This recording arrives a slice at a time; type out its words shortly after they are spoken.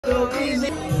Hey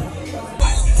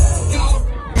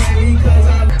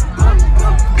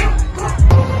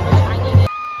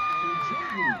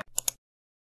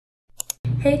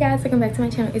guys, welcome back to my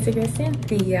channel. It's your girl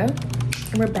saan.thyaa,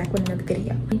 and we're back with another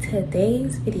video. In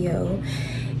today's video,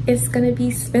 it's gonna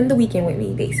be spend the weekend with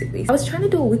me, basically. I was trying to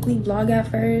do a weekly vlog at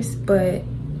first, but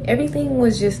everything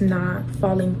was just not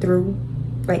falling through.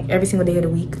 Like every single day of the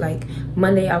week, like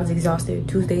Monday I was exhausted,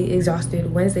 Tuesday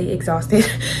exhausted, Wednesday exhausted,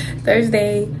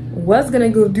 Thursday was gonna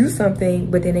go do something,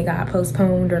 but then it got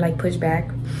postponed or like pushed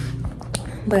back.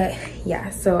 But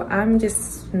yeah, so I'm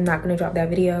just not gonna drop that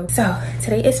video. So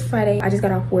today is Friday. I just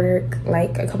got off work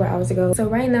like a couple hours ago. So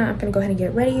right now I'm gonna go ahead and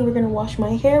get ready. We're gonna wash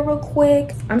my hair real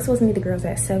quick. I'm supposed to meet the girls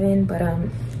at 7, but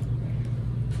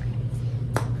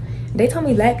they told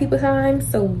me black people time,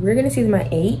 so we're gonna see them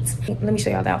at 8. Let me show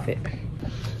y'all the outfit.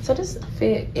 So this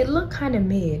fit, it looked kind of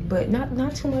mid, but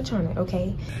not too much on it,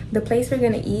 okay? The place we're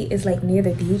gonna eat is like near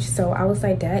the beach, so I was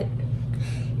like, that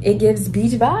it gives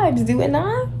beach vibes, do it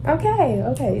not?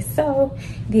 Okay. So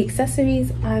the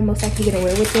accessories I'm most likely gonna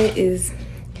wear with it is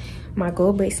my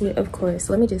gold bracelet, of course.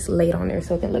 Let me just lay it on there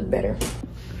so it can look better.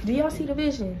 Do y'all see the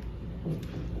vision?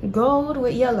 Gold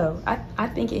with yellow. I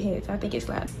think it hits. I think it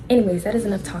slaps. Anyways, that is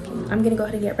enough talking. I'm gonna go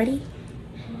ahead and get ready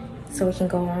so we can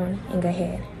go on and go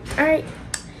ahead. All right,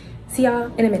 see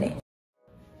y'all in a minute.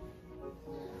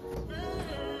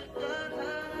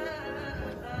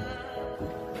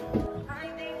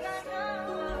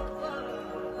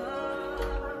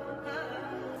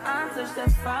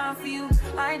 That's fine for you.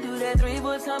 I do that 3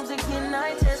 more times and can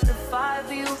I testify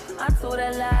for you? I told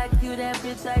I like you, that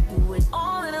bitch, I do it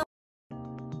all in a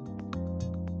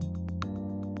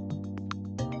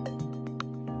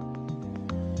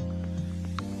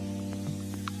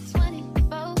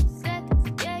 24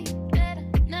 seconds, yeah, you better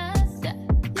not stop.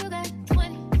 You got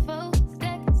 24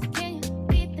 seconds, can you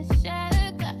beat the shot?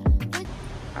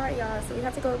 Alright y'all, so we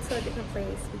have to go to a different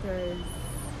place because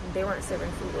they weren't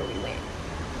serving food where we went.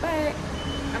 But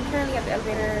I'm currently at the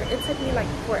elevator. It took me like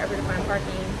forever to find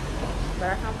parking,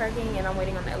 but I found parking and I'm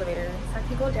waiting on the elevator. So I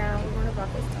can go down. We're going to block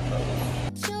this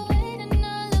time.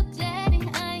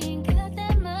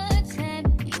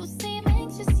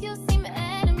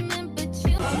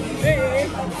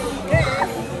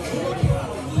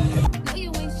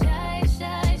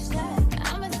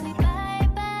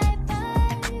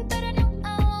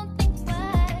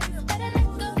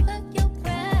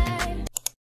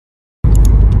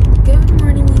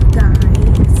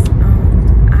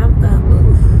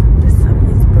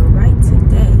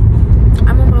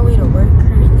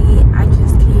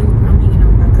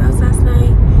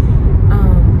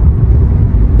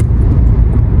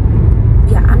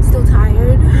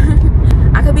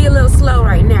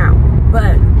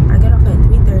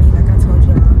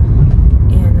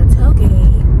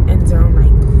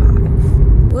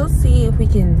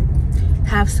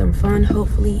 Have some fun,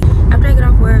 hopefully. After I get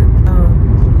off work,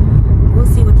 we'll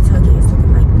see what the tailgate is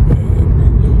looking like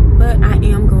then. But I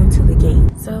am going to the game,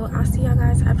 so I'll see y'all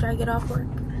guys after I get off work.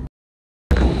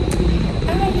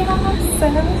 Alright y'all, so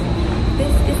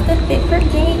this is the fit for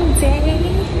game day.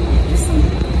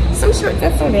 Some shorts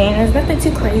and some Vans, nothing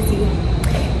too crazy.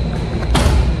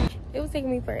 It was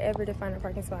taking me forever to find a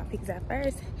parking spot because at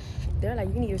first they're like,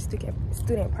 you need your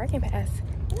student parking pass,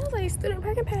 and I was like, student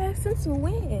parking pass since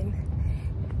when?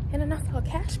 And then I saw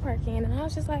cash parking and I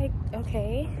was just like,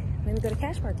 okay, let me go to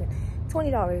cash parking.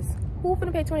 $20. Who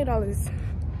gonna pay $20?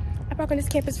 I park on this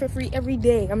campus for free every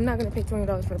day. I'm not gonna pay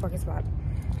 $20 for the parking spot.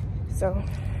 So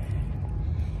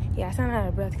yeah, I sound out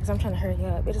of breath because I'm trying to hurry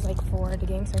up. It is like 4. The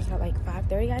game starts at like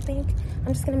 5:30, I think.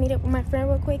 I'm just gonna meet up with my friend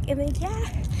real quick and then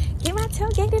yeah, get my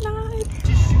tailgated on.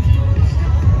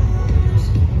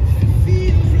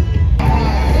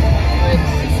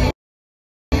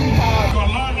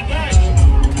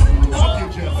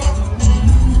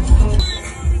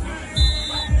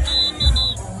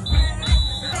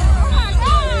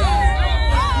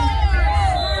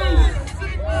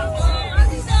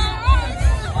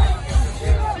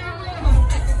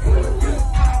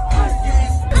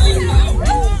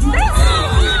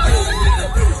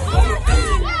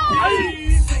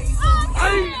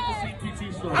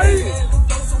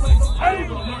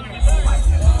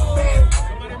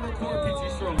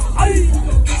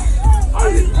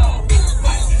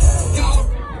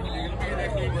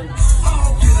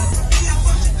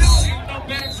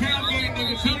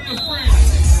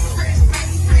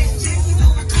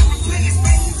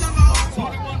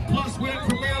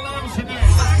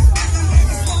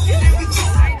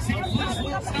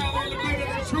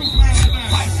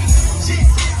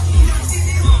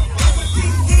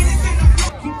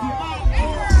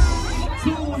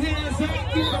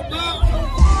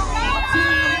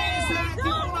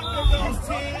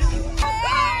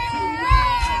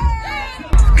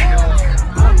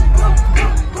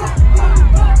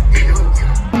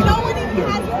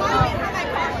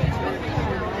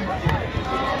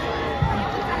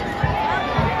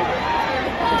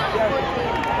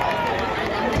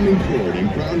 homecoming court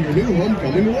and crown your new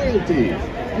homecoming royalty.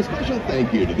 A special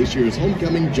thank you to this year's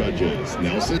homecoming judges.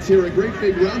 Now let's hear a great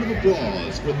big round of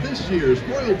applause for this year's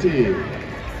royalty.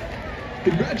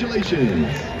 Congratulations,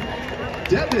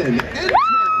 Devin and Trent.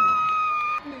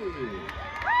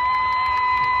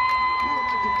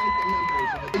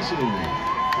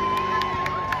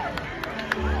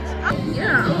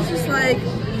 Yeah, I was just like,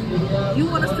 you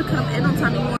want us to come in on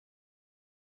time, you want